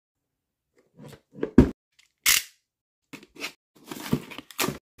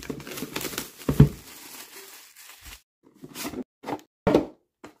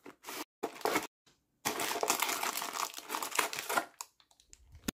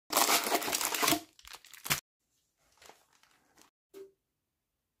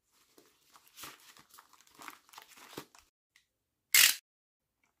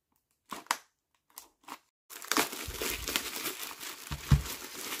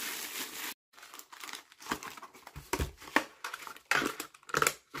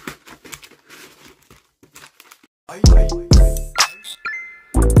Yo,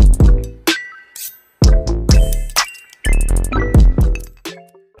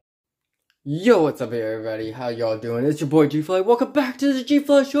 what's up here, everybody? How y'all doing? It's your boy G-Fly. Welcome back to the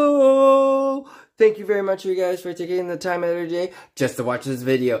G-Fly Show! Thank you very much, you guys, for taking the time out of your day just to watch this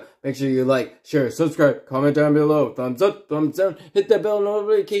video. Make sure you like, share, subscribe, comment down below, thumbs up, thumbs down, hit that bell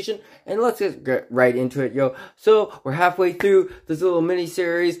notification, and let's get right into it, yo. So, we're halfway through this little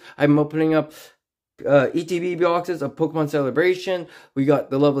mini-series. I'm opening up ETB boxes of Pokemon Celebration. We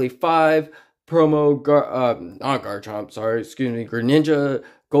got the lovely 5 promo, not Garchomp, sorry, excuse me, Greninja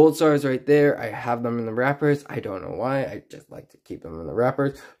Gold Stars right there. I have them in the wrappers. I don't know why. I just like to keep them in the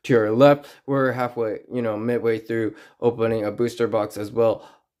wrappers. To your left, we're halfway, midway through opening a booster box as well.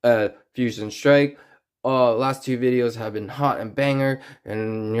 Fusion Strike. Last 2 videos have been hot and banger.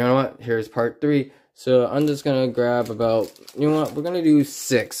 And you know what? Here's part 3. So I'm just going to grab about, we're going to do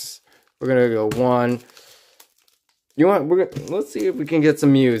 6. We're going to go 1. Let's see if we can get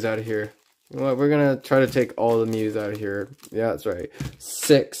some Mews out of here. You know what, we're going to try to take all the Mews out of here. Yeah, that's right.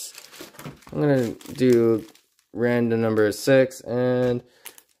 6. I'm going to do random number 6 and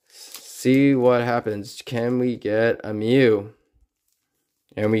see what happens. Can we get a Mew?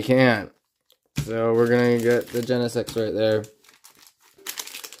 And we can't. So we're going to get the Genesect right there.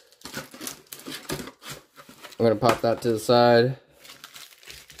 I'm going to pop that to the side.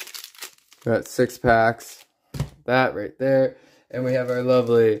 We got 6 packs. That right there. And we have our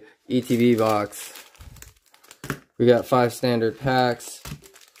lovely ETB box. We got 5 standard packs.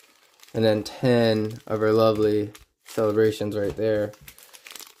 And then 10 of our lovely celebrations right there.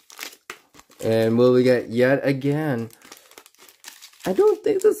 And will we get yet again? I don't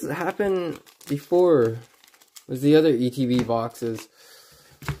think this happened before. It was the other ETB boxes.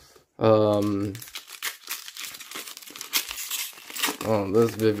 Oh,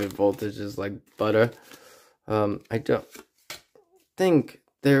 this Vivid Voltage is like butter. I don't think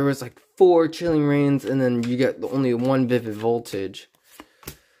there was like 4 Chilling Rains and then you get only 1 Vivid Voltage.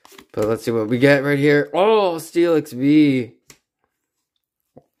 But let's see what we get right here. Oh, Steel XV.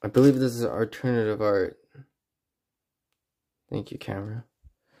 I believe this is alternative art. Thank you, camera.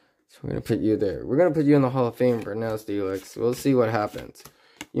 So we're going to put you there. We're going to put you in the Hall of Fame for now, Steelix. We'll see what happens.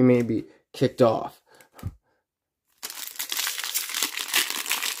 You may be kicked off.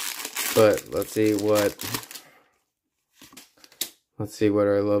 But let's see what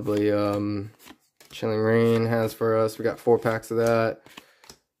our lovely Chilling Rain has for us. We got 4 packs of that.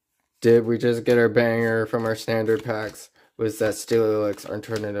 Did we just get our banger from our standard packs? Was that Steelix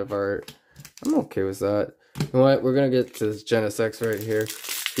alternative art? I'm okay with that. You know what? We're gonna get to this Genesect right here.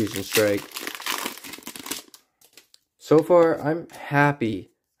 Fusion Strike. So far, I'm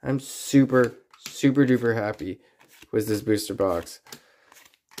happy. I'm super duper happy with this booster box.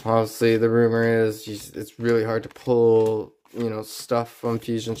 Honestly, the rumor is it's really hard to pull, stuff from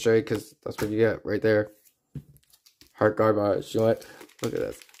Fusion Strike because that's what you get right there. Heart garbage. You know what? Look at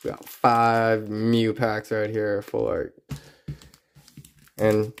this. We got 5 Mew packs right here, full art.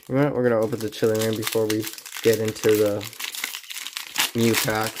 And you know what? We're gonna open the Chilling Rain before we get into the Mew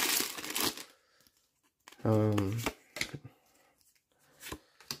packs.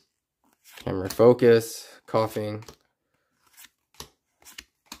 Camera focus, coughing.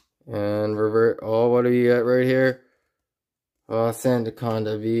 And revert. Oh, what do you get right here? Oh,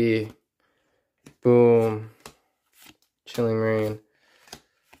 Sandaconda V. Boom. Chilling Rain.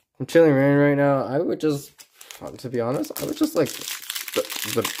 I'm Chilling Rain right now. I would just, to be honest, I would just like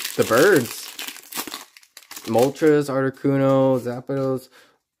the birds. Moltres, Articuno, Zapdos,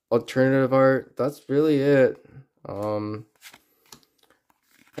 alternative art. That's really it.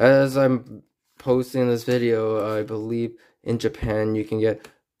 As I'm posting this video, I believe in Japan you can get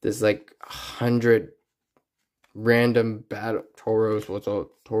this like 100 random battle Tauros. What's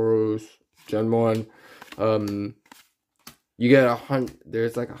up, Tauros? Gen 1. You get 100.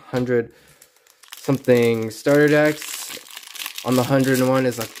 There's like 100 something starter decks. On the 101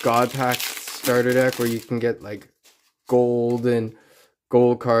 is a God Pack starter deck where you can get like gold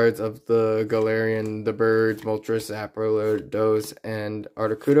cards of the Galarian, the birds, Moltres, Zapdos, and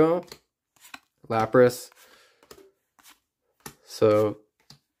Articuno, Lapras. So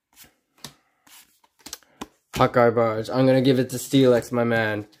hot garbage. I'm gonna give it to Steelix, my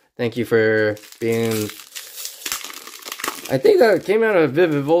man. Thank you for being. I think that came out of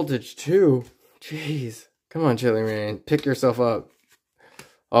Vivid Voltage too. Jeez, come on, Chilling Rain, pick yourself up.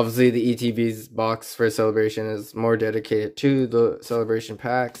 Obviously, the ETB's box for Celebration is more dedicated to the Celebration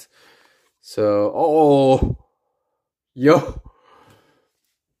packs. So, oh, yo,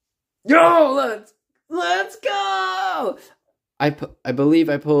 let's go! I believe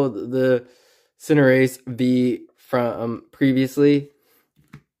I pulled the Cinderace from previously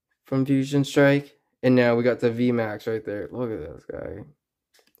from Fusion Strike. And now we got the VMAX right there. Look at this guy.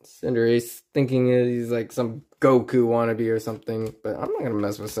 Cinderace, thinking he's like some Goku wannabe or something. But I'm not going to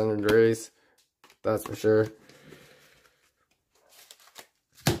mess with Cinderace. That's for sure.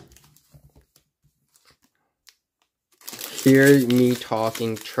 Hear me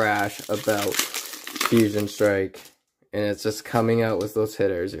talking trash about Fusion Strike. And it's just coming out with those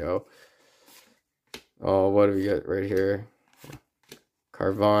hitters, yo. Oh, what do we got right here?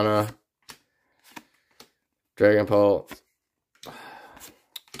 Carvana. Dragon Pulse.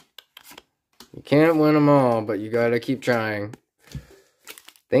 You can't win them all, but you gotta keep trying.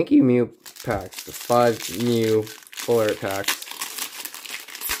 Thank you, Mew packs. The 5 Mew full art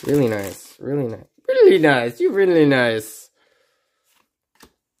packs. Really nice. Really nice. Really nice. You're really nice.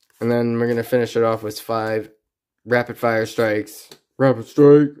 And then we're gonna finish it off with 5 Rapid Fire Strikes. Rapid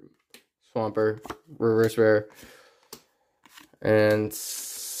Strike. Swampert. Reverse Rare. And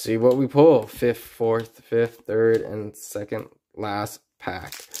see what we pull. 5th, 4th, 5th, 3rd, and 2nd last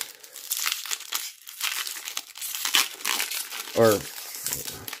pack. Or,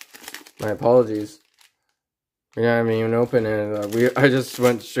 my apologies. We haven't even opened it. I just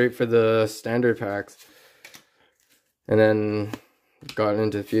went straight for the standard packs. And then got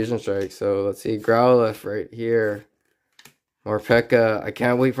into Fusion Strike. So let's see. Growlithe right here. Morpeko. I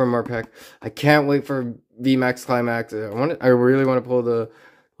can't wait for Morpeko. I can't wait for VMAX Climax. I really want to pull the,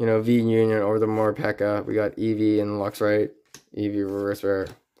 you know, V Union or the Morpeko. We got Eevee and Luxray. Eevee Reverse Rare.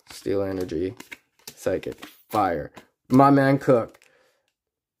 Steel Energy. Psychic. Fire. My man Cook.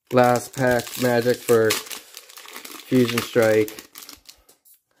 Last pack magic for Fusion Strike.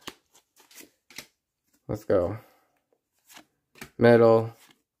 Let's go. Metal.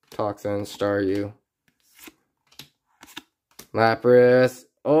 Toxin. Staryu. Lapras.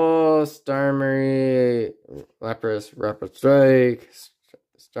 Oh, Starmie. Lapras, Rapid Strike.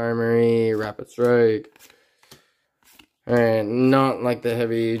 Starmie, Rapid Strike. And not like the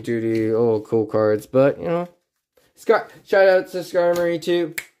heavy duty, cool cards, but you know. Shout out to Starmie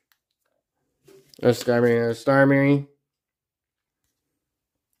too. Or Starmie.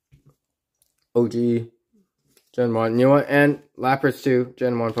 OG. Gen 1. You know what? And Lapras too.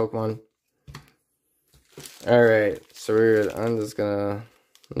 Gen 1 Pokemon. Alright, so I'm just gonna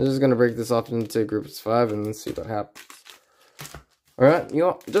break this off into groups 5 and see what happens. Alright, you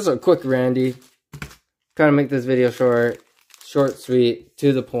know, just a quick Randy. Kind of make this video short, sweet,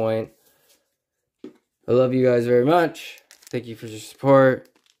 to the point. I love you guys very much. Thank you for your support.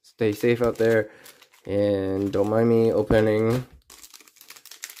 Stay safe out there. And don't mind me opening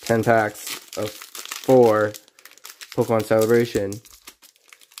 10 packs of 4 Pokemon Celebration.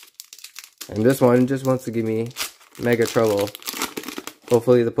 And this one just wants to give me mega trouble.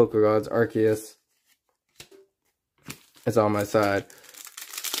 Hopefully the Pokegods Arceus is on my side.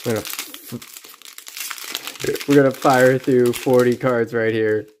 We're gonna fire through 40 cards right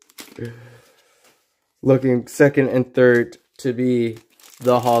here. Looking 2nd and 3rd to be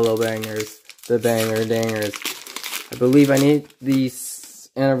the holo bangers. The banger dangers. I believe I need the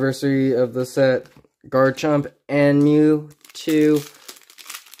anniversary of the set Garchomp and Mewtwo.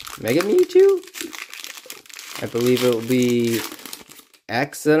 Mega Mewtwo? I believe it will be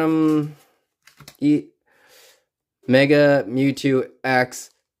Mega Mewtwo X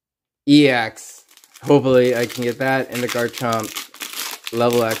EX. Hopefully I can get that and the Garchomp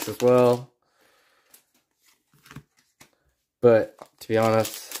level X as well. But to be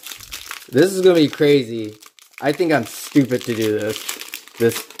honest, this is gonna be crazy. I think I'm stupid to do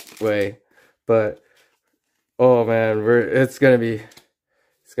this way. But oh man, it's gonna be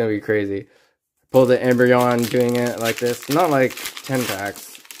crazy. Pull the Embryon doing it like this. Not like 10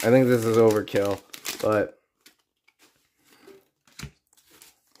 packs. I think this is overkill. But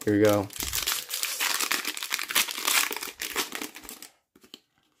here we go.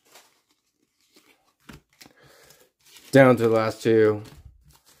 Down to the last 2.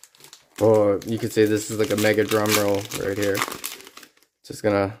 Or you could say this is like a mega drum roll right here. Just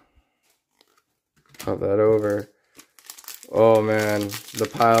gonna pop that over. Oh man, the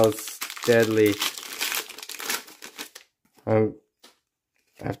pile's deadly. I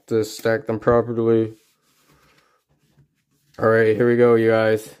have to stack them properly. Alright, here we go, you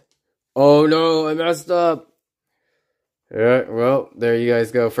guys. Oh no, I messed up. Yeah, well, there you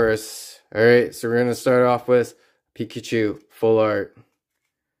guys go first. Alright, so we're gonna start off with Pikachu, full art.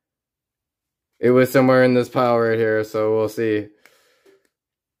 It was somewhere in this pile right here, so we'll see.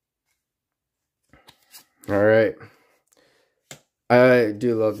 Alright. I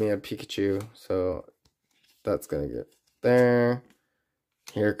do love me a Pikachu, so that's gonna get there.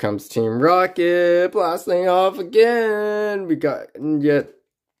 Here comes Team Rocket blasting off again. We got yet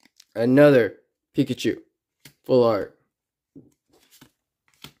another Pikachu. Full art.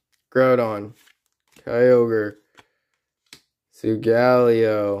 Groudon. Kyogre.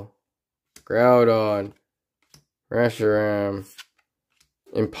 Sugalio. Groudon. Reshiram.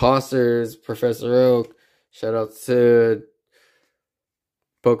 Imposters. Professor Oak. Shout out to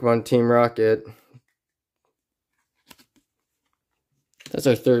Pokemon Team Rocket. That's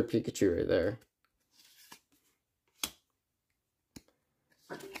our third Pikachu right there.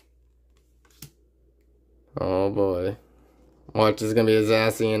 Oh boy. Watch, this is gonna be a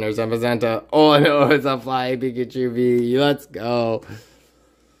Zacian or some Zamazenta. Oh no, it's a flying Pikachu V. Let's go.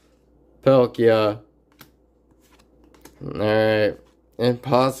 Palkia. Alright.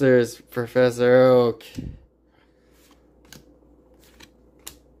 Imposters, Professor Oak.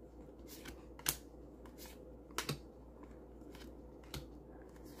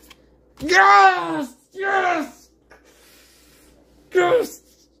 Yes! Yes! Yes!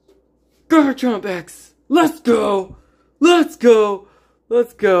 Garchomp X! Let's go! Let's go!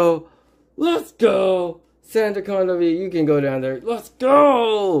 Let's go! Let's go! Santa Condovi, you can go down there. Let's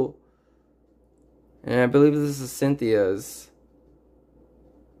go! And I believe this is Cynthia's.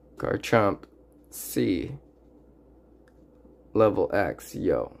 Garchomp C. Level X,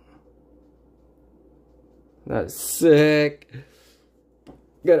 yo. That's sick.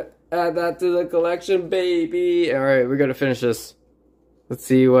 Gotta add that to the collection, baby. Alright, we gotta finish this. Let's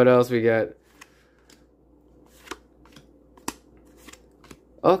see what else we got.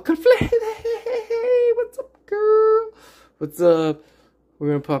 Oh, Conflict! What's up, girl? What's up? We're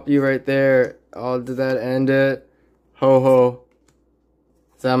gonna pop you right there. Oh, did that end it? Ho-ho.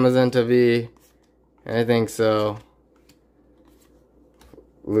 Zamazenta V. I think so.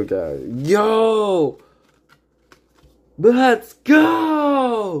 Look at it. Yo! Let's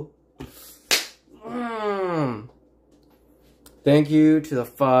go! Thank you to the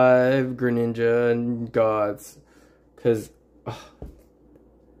 5 Greninja gods. Because...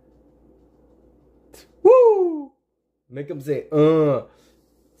 woo! Make them say,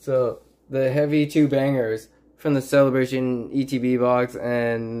 So, the heavy 2 bangers from the Celebration ETB box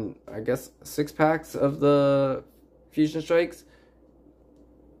and, I guess, 6 packs of the Fusion Strikes.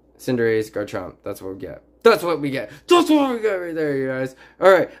 Cinderace, Garchomp. That's what we get. That's what we get. That's what we got right there, you guys.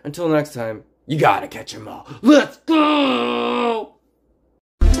 Alright, until next time, you gotta catch them all. Let's go!